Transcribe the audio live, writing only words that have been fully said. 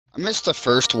I missed the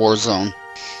first Warzone.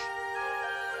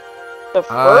 The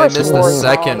first I missed the Warzone.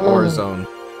 second Warzone.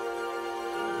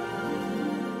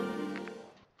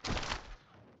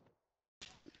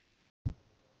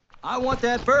 I want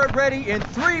that bird ready in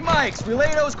 3 mics.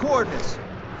 Relay those coordinates.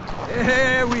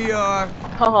 There we are.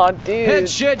 Oh, dude. Head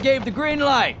shed gave the green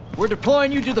light. We're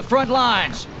deploying you to the front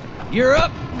lines. You're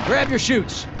up. Grab your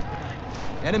chutes.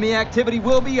 Enemy activity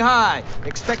will be high.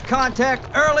 Expect contact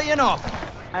early and often.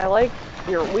 I like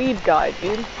your weed guy,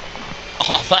 dude.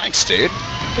 Oh, thanks, dude.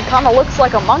 He kind of looks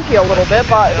like a monkey a little bit,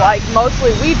 but like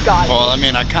mostly weed guy. Well, I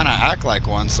mean, I kind of act like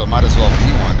one, so might as well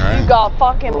be one, right? You got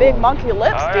fucking big monkey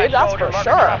lips, dude. That's for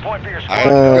sure. I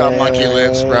got monkey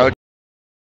lips, bro.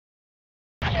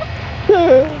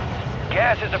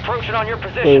 Gas is approaching on your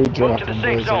position. Move to the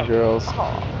safe zone. Girls.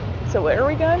 Oh. So where are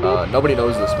we going, dude? Nobody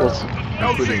knows this one,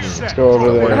 including me. Let's go over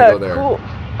We're there. gonna go there. Cool.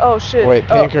 Oh shit. Wait,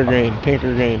 pink oh. or green? Pink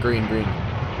or green? Green, green.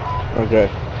 Okay.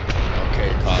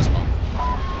 Okay, Cosmo.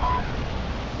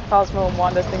 Cosmo and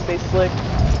Wanda think they slick.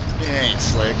 He ain't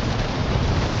slick.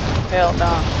 Hell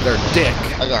nah. They're dick.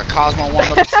 I got Cosmo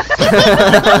one of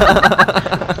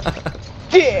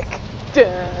Dick.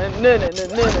 Dun, na, na, na,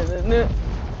 na, na, na.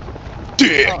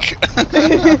 Dick.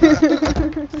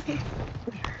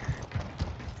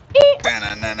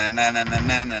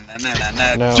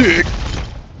 No. Dick.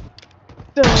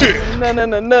 Dun, na, na,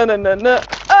 na, na, na, na, na.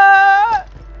 Ah!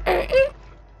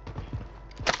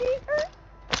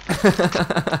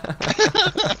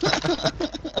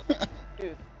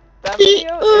 Dude, that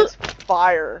video is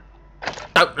fire.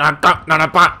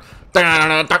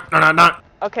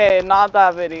 Okay, not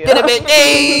that video. Fuck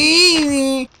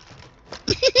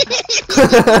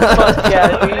yeah,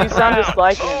 dude, you sound just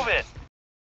like him. Move it.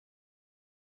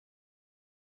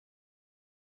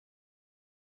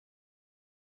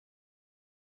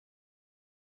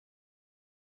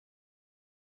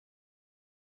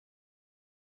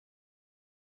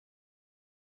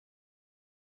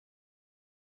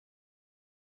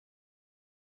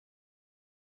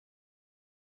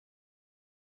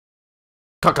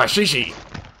 Kakashishi.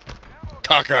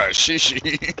 Kakashishi.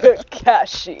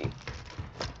 Kakashi.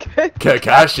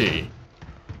 Kakashi.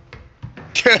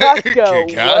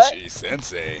 Kakashi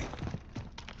Sensei.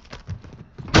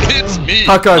 It's me,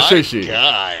 Kakashishi. my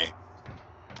guy.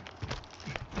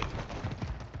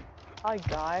 Hi,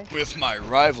 guy. With my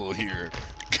rival here,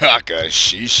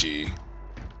 Kakashishi.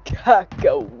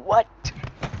 Kaka what?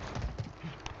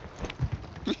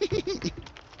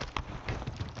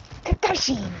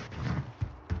 Kakashi.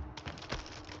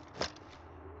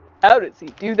 How does he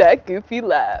do that goofy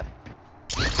laugh?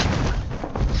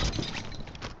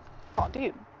 Oh,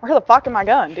 dude. Where the fuck am I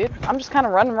going, dude? I'm just kind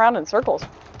of running around in circles.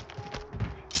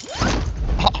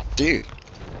 Oh, dude.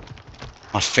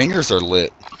 My fingers are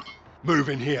lit. Move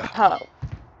in here. Huh.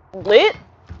 Lit?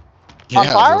 Yeah, On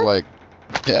fire? they're like,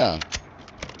 yeah.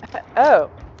 Oh.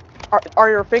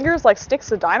 Are your fingers like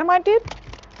sticks of dynamite, dude?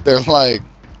 They're like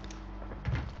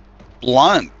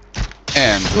blunt.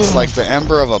 And it's like the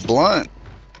ember of a blunt.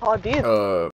 Oh, dude.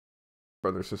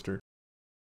 Brother, sister.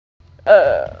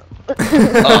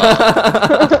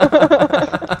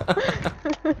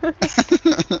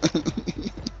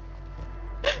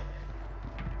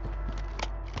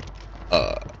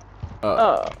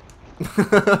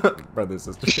 Brother,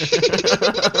 sister.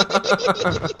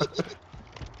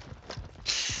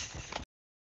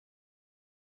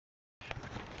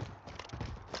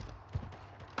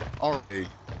 Alright.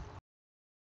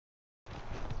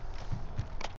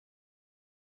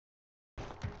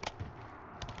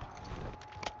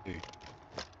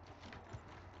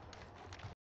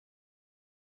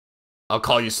 I'll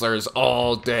call you slurs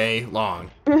all day long.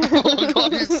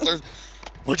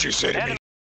 What'd you say to me?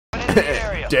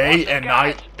 Day and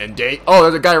night and day. Oh,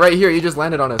 there's a guy right here. He just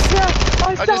landed on us. Yeah,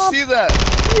 I just see that.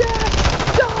 Yeah!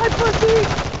 Die, pussy!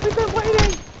 We've been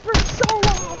waiting for so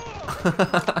long!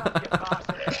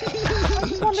 I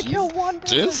just want to kill one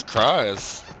person. Jesus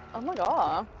Christ. Oh my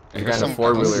god. He got a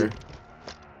four-wheeler.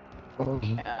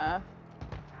 Yeah.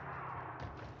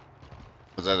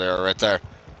 Was that there, right there?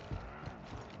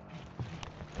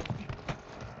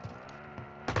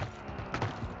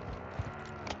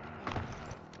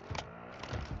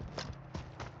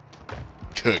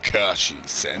 Kakashi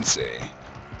Sensei.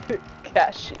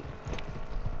 Kakashi.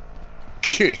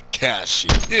 Kakashi,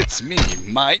 it's me,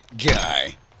 my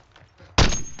guy.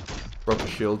 Broke the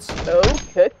shields. Oh,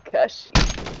 Kakashi.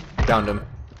 Downed him.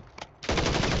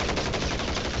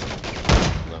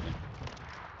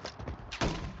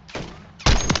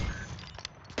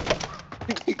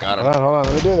 Got him. Hold on,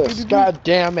 let me do this. God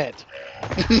damn it.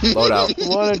 Loadout.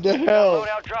 What the hell?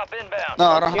 Loadout drop inbound. No,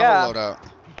 I don't Yeah. have a loadout.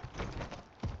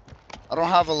 I don't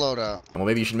have a loadout. Well,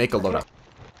 maybe you should make a loadout. I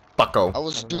Bucko.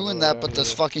 was doing that, but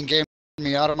this fucking game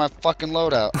me out of my fucking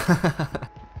loadout.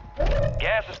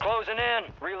 Gas is closing in.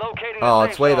 Relocating the Oh,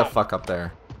 safe it's way the zone. fuck up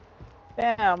there.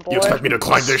 Damn, boy. You expect me to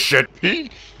climb this shit?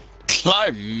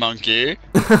 Climb, monkey.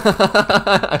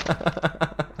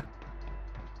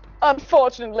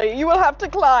 Unfortunately, you will have to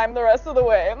climb the rest of the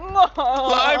way.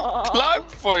 Climb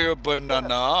for your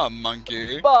banana,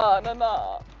 monkey.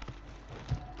 Banana.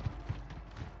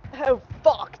 Oh,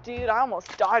 fuck, dude. I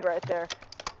almost died right there.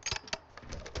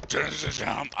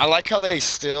 I like how they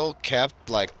still kept,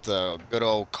 like, the good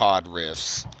old COD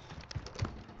riffs.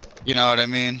 You know what I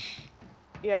mean?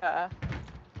 Yeah.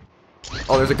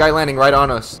 Oh, there's a guy landing right on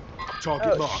us.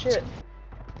 Target Oh, locked. shit.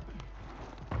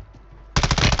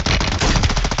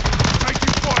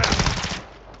 Taking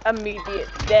fire. Immediate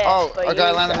death. Oh, for a guy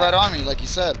you landed guys. right on me, like you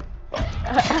said.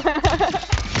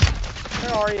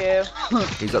 Where are you?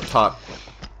 He's up top.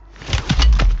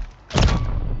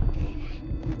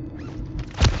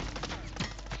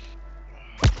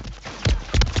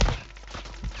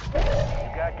 You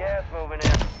got gas moving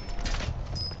in.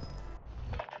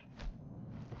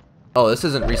 Oh, this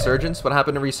isn't Resurgence? What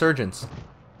happened to Resurgence?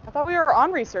 I thought we were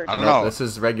on research. I don't know. This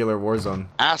is regular Warzone.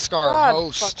 Ask our God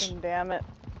host. fucking damn it.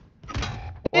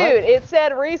 Dude, it said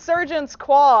Resurgence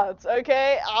Quads,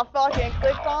 okay? I fucking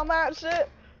clicked on that shit.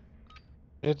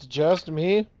 It's just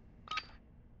me.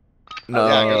 No,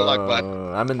 Yeah, good luck, bud.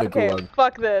 I'm in the Okay, gulag.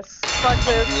 fuck this. Fuck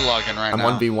this. You logging right I'm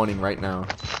now. 1v1ing right now.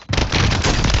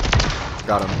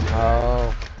 Got him.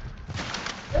 Oh.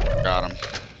 Got him.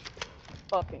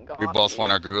 Fucking god. We both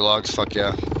want our gulags. Fuck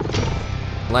yeah.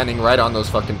 Landing right on those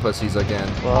fucking pussies again.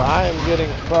 Well, I am getting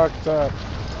fucked up.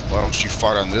 Why don't you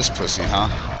fart on this pussy, huh?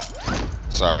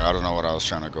 Sorry, I don't know what I was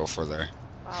trying to go for there.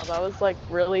 Wow, that was like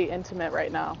really intimate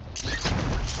right now.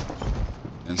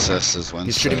 Incest is when.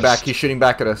 He's shooting back. He's shooting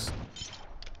back at us.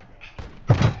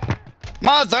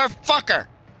 Motherfucker!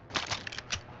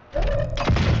 You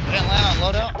didn't land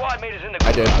on loadout? Squad mate is in the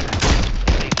I did.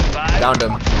 Downed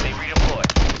him. They redeploy.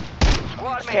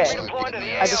 Squad mate Okay. redeployed to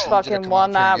the I just AO. fucking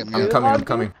won that. I'm coming. I'm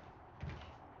coming.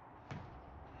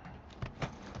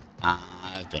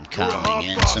 I've been coming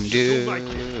in some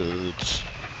dudes.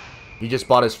 He just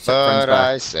bought his friends But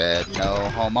I back. said no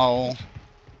homo.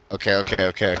 Okay.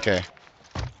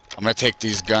 I'm gonna take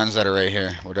these guns that are right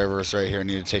here. Whatever is right here, I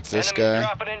need to take this Enemies guy.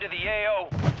 dropping into the AO.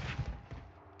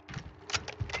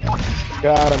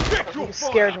 Got him. You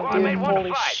scared me, Squad dude. mate won the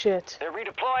Holy fight. shit. They're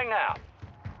redeploying now.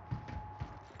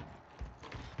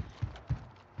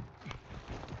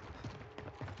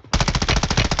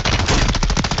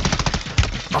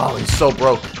 Oh, he's so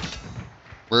broke.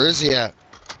 Where is he at?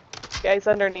 Yeah, he's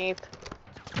underneath.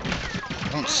 I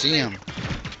don't see him.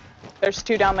 There's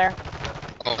two down there.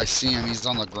 Oh, I see him. He's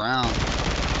on the ground.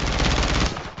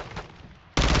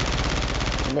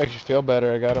 It makes you feel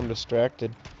better. I got him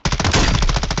distracted.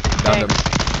 Downed him.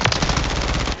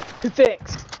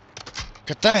 Thanks.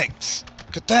 Good thanks.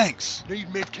 Good thanks.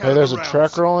 Need mid Hey, there's a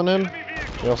truck rolling in.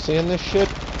 Y'all seeing this shit?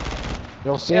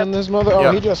 Y'all seeing this mother? Oh,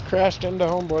 Yep. he just crashed into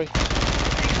homeboy.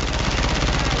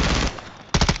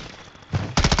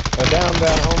 I downed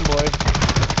that homeboy.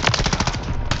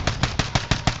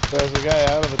 There's a guy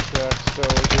out of the truck, so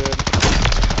we're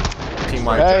good. Team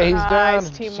wiped. Hey, he's Nice,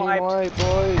 down. team Team wiped. white,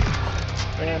 boys.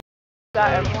 Man. Is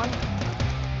that everyone?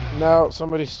 No,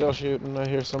 somebody's still shooting. I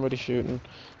hear somebody shooting.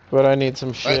 But I need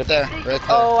some shit. Right there. Right there.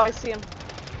 Oh, I see him.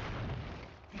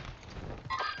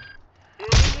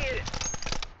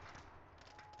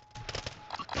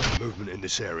 Movement in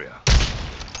this area.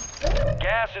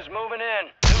 Gas is moving in.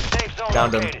 New safe zone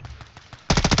Downed him. located.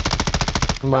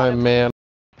 My man.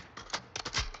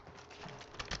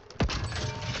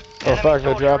 Oh Enemy fuck, they're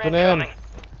soldier dropping in. incoming.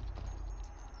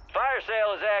 Fire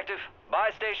sale is active. Buy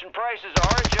station prices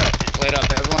are adjusted. Played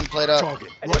up. Everyone played up. Target.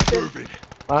 I Right just did. moving.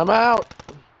 I'm out.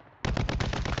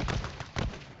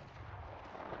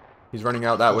 He's running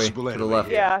out that way to Possible the enemy. left.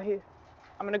 Yeah,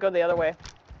 I'm gonna go the other way.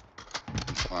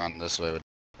 On this way.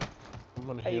 I'm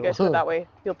gonna Hey, you heal. guys go that way.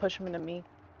 You'll push him into me.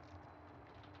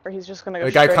 Or he's just gonna go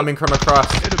The guy straight. coming from across.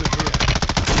 Enemy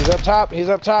here. He's up top. He's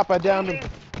up top. I downed him.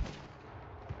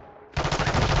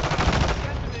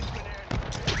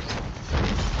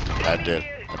 I did.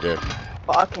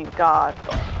 Fucking god.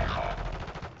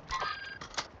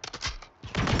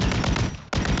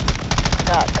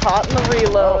 Got caught in the Oh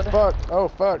reload. fuck. Oh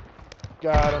fuck.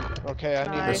 Got him. Okay, I need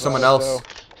Nice. There's this someone guy, else.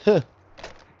 though.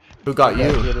 Who got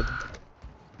Yeah, you? get it.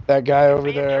 That guy over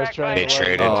Being there. I was tracked trying by They to.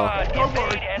 traded. Oh. Squad, Don't evade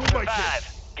worry, and we'll make this.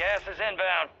 survive. Gas is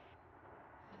inbound.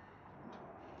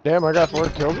 Damn, I got 4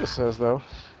 kills. It says though.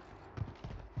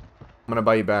 I'm gonna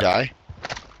buy you back. Die.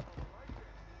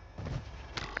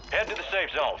 Head to the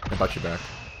zone. I bought you back.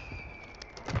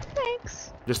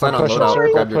 Thanks. Just land on Push in loadout.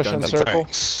 circle, Grab your push in guns. circle.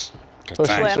 Thanks. Good Push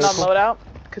thanks. Land on circle. loadout.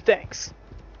 Good thanks.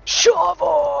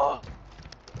 Shovel!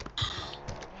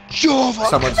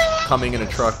 Someone's coming in a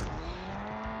truck.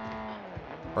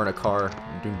 Or in a car.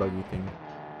 Doing buggy thing.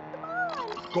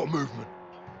 Got movement.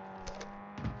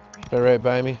 They're right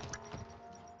by me.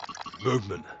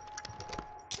 Movement.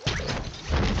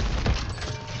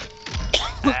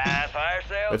 Fire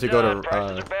sale Let's go done. to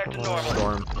Prices are back to normal.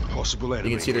 Storm. Possible enemy.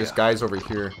 You can see there's here. guys over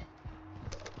here.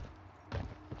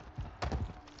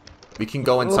 We can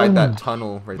go inside that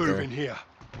tunnel right there. Moving here.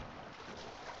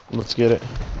 Let's get it.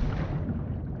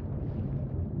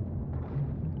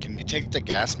 Can you take the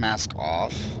gas mask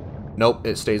off? Nope,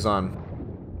 it stays on.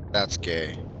 That's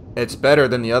gay. It's better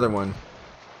than the other one.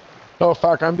 Oh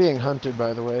fuck, I'm being hunted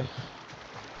by the way.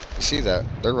 You see that?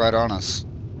 They're right on us.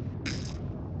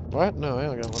 What? No, I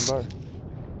only got one bar.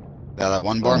 Yeah, that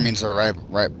one bar means they're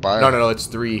right by. No, it's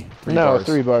three. No, bars.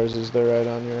 3 bars is they're right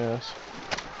on your ass.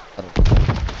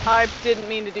 I didn't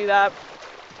mean to do that.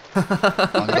 Oh,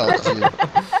 that was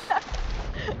you.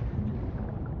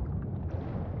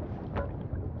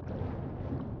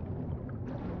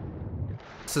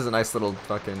 This is a nice little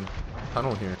fucking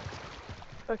tunnel here.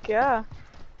 Fuck yeah.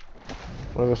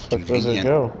 Where the fuck does it Convenient.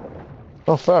 go?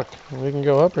 Oh fuck, we can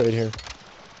go up right here.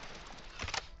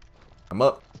 I'm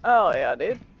up. Oh yeah,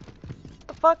 dude.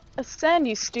 The fuck? Ascend,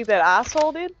 you stupid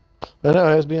asshole, dude. I know,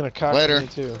 I was being a cock to Later. me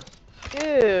too.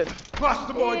 Dude.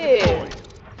 Cluster mine Ew. deployed.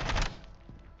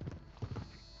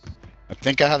 I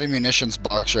think I have a munitions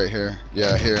box right here.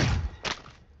 Yeah, here.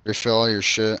 Refill all your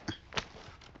shit.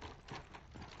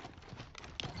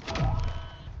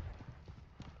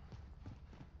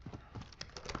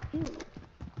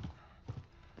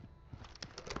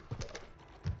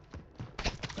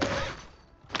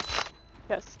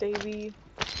 Yes, Davey.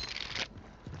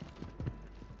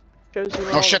 Shows you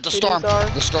where Oh all shit, the titties storm! are.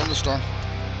 The storm, the storm.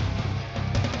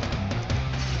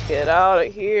 Get out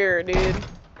of here, dude.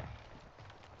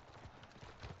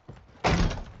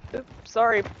 Oops,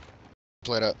 sorry.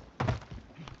 Played up.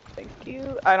 Thank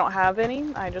you. I don't have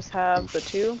any. I just have the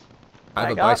 2. I have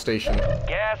I a got- buy station.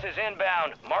 Gas is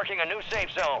inbound, marking a new safe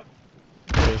zone.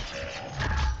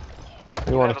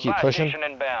 We want Have to a keep buy pushing? station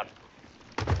inbound.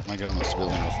 My goodness,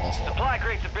 building real fast. Supply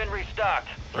crates have been restocked.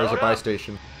 There's a Load buy up.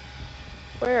 station.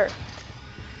 Where?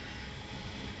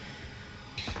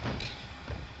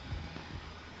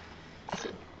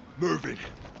 Moving.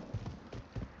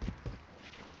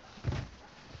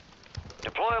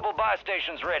 Deployable buy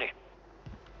stations ready.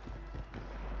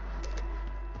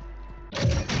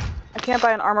 I can't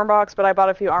buy an armor box, but I bought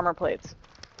a few armor plates.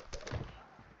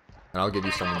 And I'll give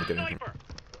you someone to get in here.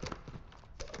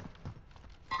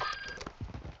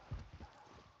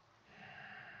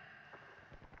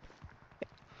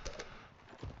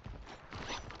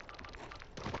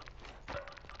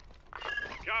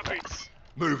 Thanks.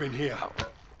 Moving here.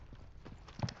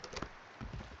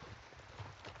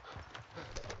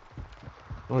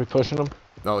 Are we pushing them?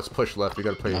 No, let's push left. We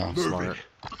gotta play No. smart. Moving.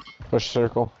 Push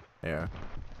circle. Yeah.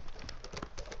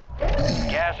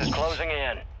 Gas is closing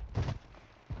in.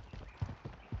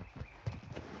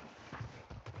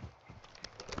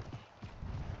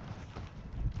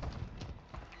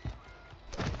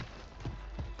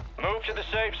 Move to the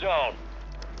safe zone.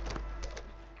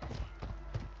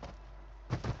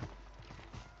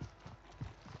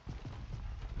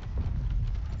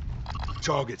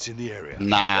 Targets in the area.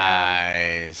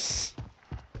 Nice.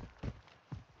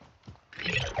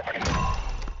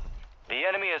 The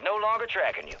enemy is no longer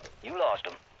tracking you. You lost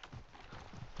him.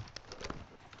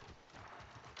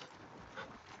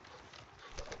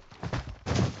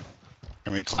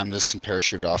 Can we climb this and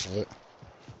parachute off of it?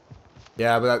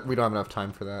 Yeah, but we don't have enough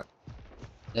time for that.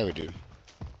 Yeah, we do.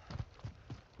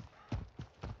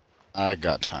 I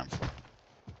got time for it.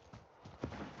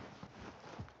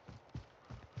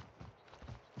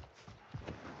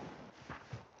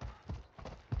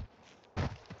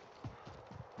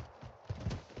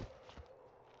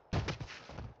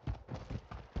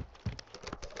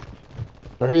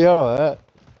 Where are y'all at?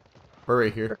 We're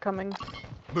right They're here. coming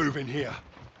Moving here.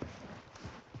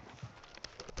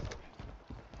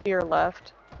 to your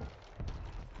left.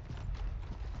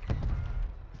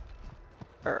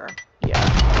 Yeah.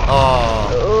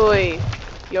 Oh. Oi.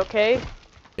 You okay?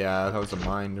 Yeah, that was a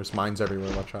mine. There's mines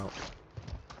everywhere. Watch out.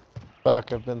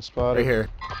 Fuck, I've been spotted. Right here.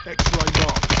 X-ray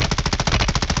mark.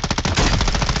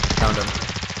 Found him.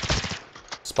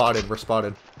 Spotted. We're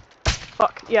spotted.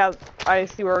 Fuck. Yeah, I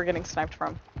see where we're getting sniped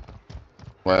from.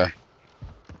 Where?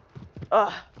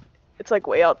 Ugh. It's like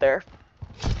way out there.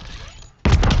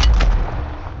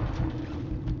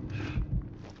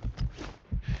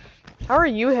 How are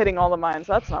you hitting all the mines?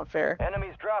 That's not fair.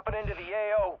 Enemies dropping into the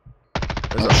AO.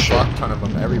 There's a fuck ton of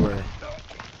them everywhere.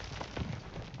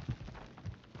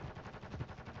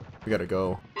 We gotta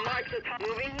go.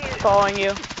 Following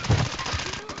you.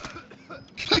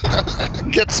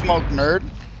 Get smoked, nerd.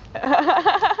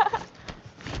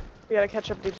 We gotta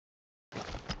catch up, dude.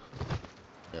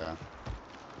 Yeah.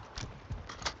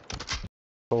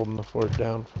 Holding the fort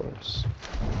down for us.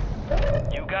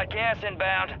 You got gas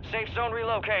inbound. Safe zone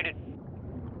relocated.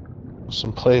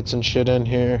 Some plates and shit in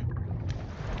here.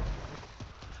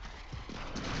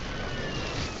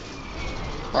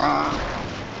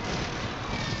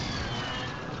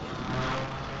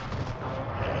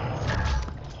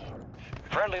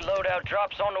 Friendly loadout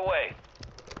drops on the way.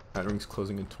 That ring's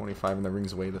closing in 25 and the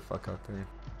ring's way the fuck out there.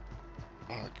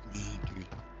 Fuck me, dude.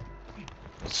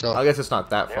 So, I guess it's not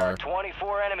that There are far.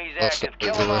 24 enemies Let's active. do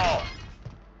Kill them it. all.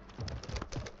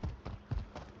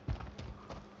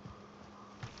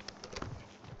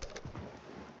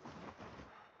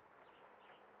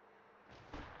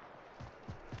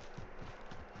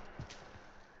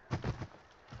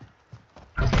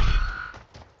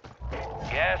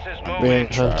 Gas is Being moving.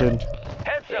 hunted.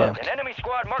 Heads Fuck. up. An enemy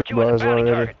squad marked you as a Bars bounty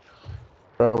already. target.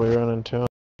 Probably running to him.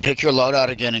 pick your loadout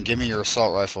again and give me your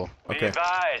assault rifle. Be Okay.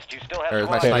 advised, you still have There's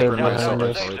my squad sniper mates and my outside assault the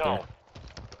rifle safe right zone. there.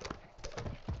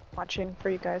 Watching for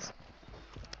you guys.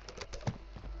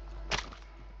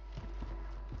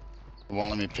 It won't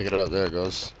let me pick it up. There it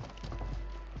goes.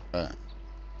 Alright.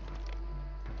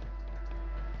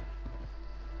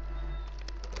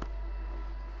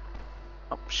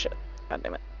 Oh shit. God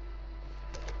damn it.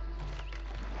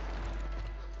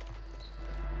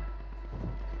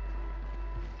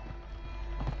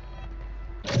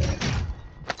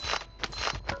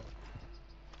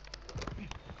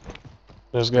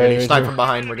 This We're guy getting right sniped here. from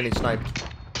behind. We're getting sniped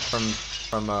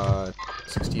from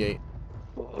 68.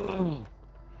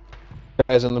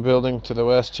 Guys in the building to the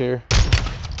west here.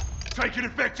 Taking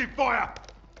effective fire!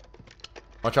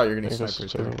 Watch out, you're I getting think sniped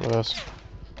this right is to there. the west.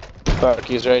 Fuck,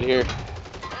 he's right here.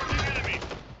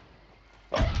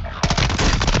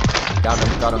 Got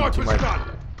him, got him. Sniper's Team wipe.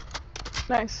 done!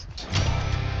 Nice.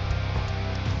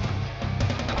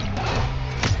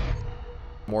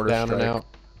 Mortar Down strike. and out.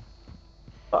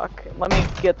 Fuck. Let me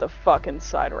get the fuck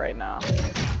inside right now.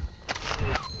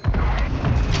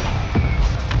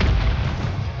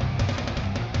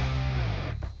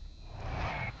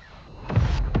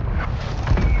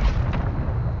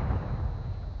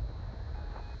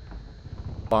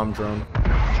 Bomb drone.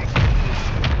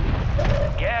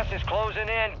 Gas is closing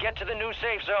in. Get to the new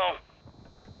safe zone.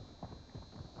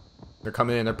 They're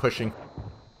coming in, they're pushing.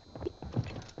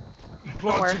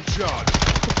 Somewhere. Plants in charge.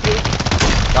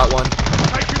 Got one.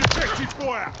 Taking effective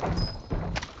fire!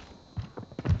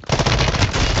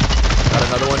 Got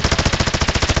another one.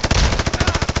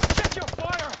 Check your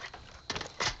fire!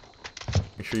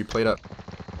 Make sure you plate up.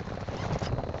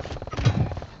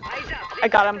 I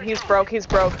got him. He's broke. He's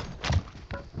broke.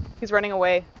 He's running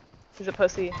away. He's a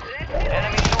pussy.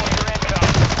 Enemy soldier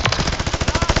incoming.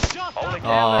 Only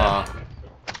 10 left. Aw.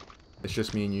 It's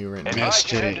just me and you right now. Advise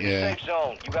Missed you head it, to the yeah. safe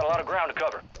zone. You got a lot of ground to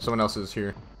cover. Someone else is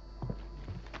here.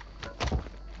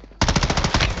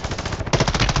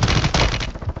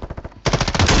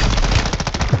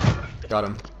 Got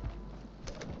him.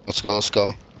 Let's go, let's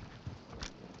go.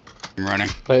 I'm running.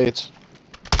 Plates.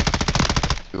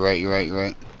 You're right, you're right, you're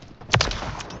right.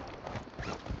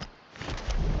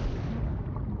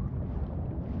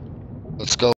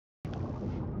 Let's go.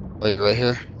 Wait, right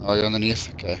here? Oh, you're underneath?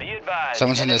 Okay. Be advised.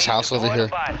 Someone's in this enemies house over deployed here. a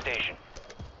buy station.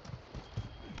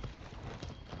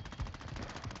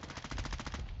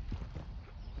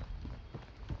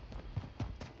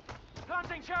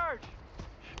 Launching charge.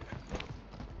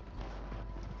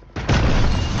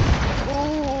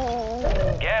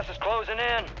 Gas is closing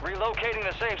in. Relocating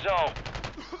the safe zone.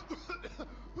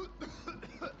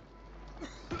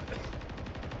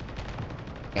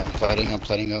 Yeah, I'm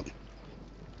fighting up.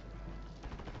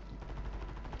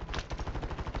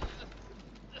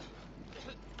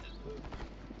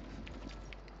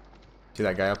 See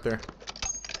that guy up there?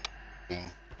 Yeah.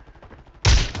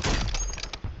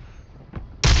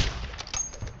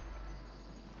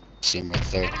 See him right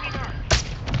there.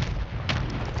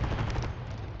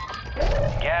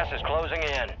 Gas is closing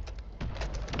in.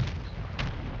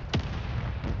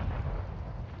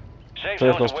 Safe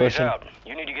zone's Circle's a ways pushing. out.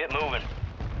 You need to get moving.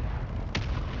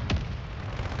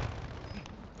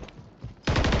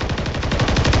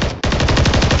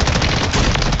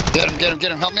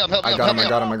 Get him, help me up, help me I up, got help him, me I up.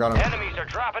 got him, I got him. Enemies are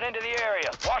dropping into the area.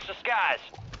 Watch the skies.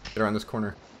 Get around this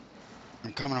corner.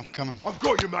 I'm coming. I've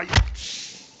got you, mate.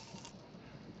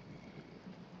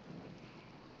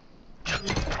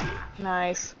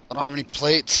 Nice. I don't have any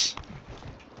plates.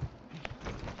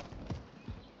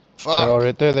 Fuck. They're all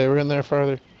right there. They were in there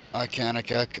farther. I couldn't, I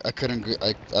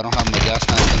don't have my gas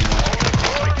mask anymore.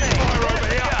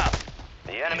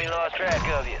 The enemy lost track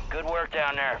of you. Good work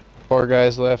down there. 4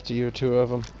 guys left. You 2 of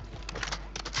them.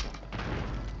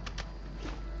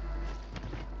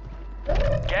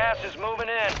 Gas is moving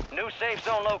in. New safe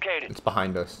zone located. It's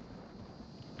behind us.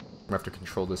 We have to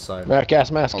control this side.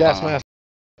 Gas mask. Hold Gas on. mask.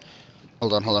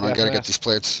 Hold on, I Gas gotta get mask. these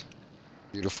plates.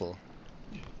 Beautiful.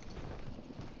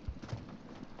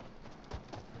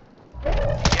 Gas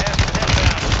is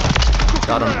inbound.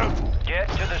 Got him. Get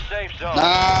to the safe zone.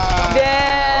 Nah!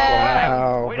 Yeah.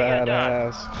 Wow, Way to get it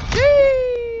done.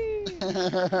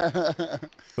 badass.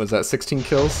 Was that 16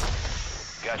 kills?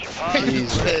 Got your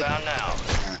positive inbound now.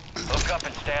 Hook up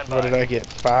and stand by. What did I get?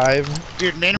 5?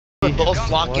 Dude, me and him would both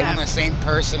lock in on the same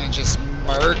person and just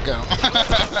murk him.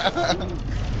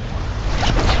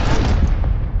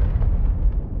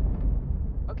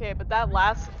 Okay, but that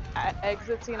last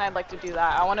exit scene, I'd like to do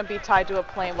that. I want to be tied to a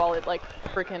plane while it like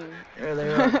freaking There they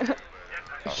are.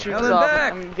 shoots Helen up.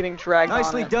 back. I'm getting dragged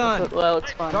Nicely on it. done. That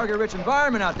looks fun. Target-rich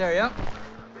environment out there, yep.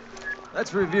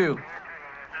 Let's review.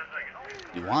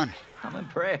 You won. I'm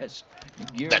impressed. You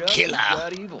geared The up, killer. you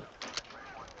got evil.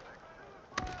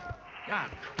 God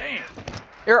damn.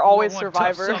 You're always Number one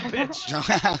tough survivor.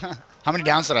 sumbitch. How many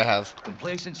downs did I have?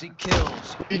 Complacency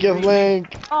kills. Weak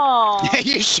link. Aww.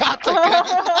 You shot the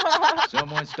gun.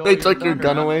 Someone stole They took your thunder,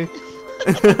 gun huh? away.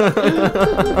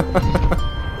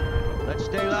 Let's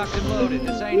stay locked and loaded.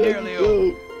 This ain't nearly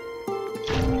over.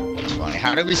 It's funny.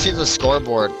 How did we see the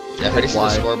scoreboard? Yeah, how do you see the Why?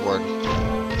 scoreboard?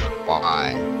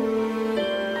 Why?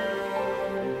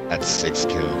 That's 6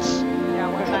 kills. Yeah,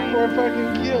 I one had night. 4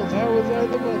 fucking kills. How was I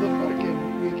the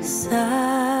motherfucking weakest?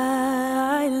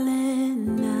 Silent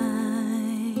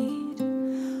night.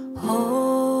 Oh.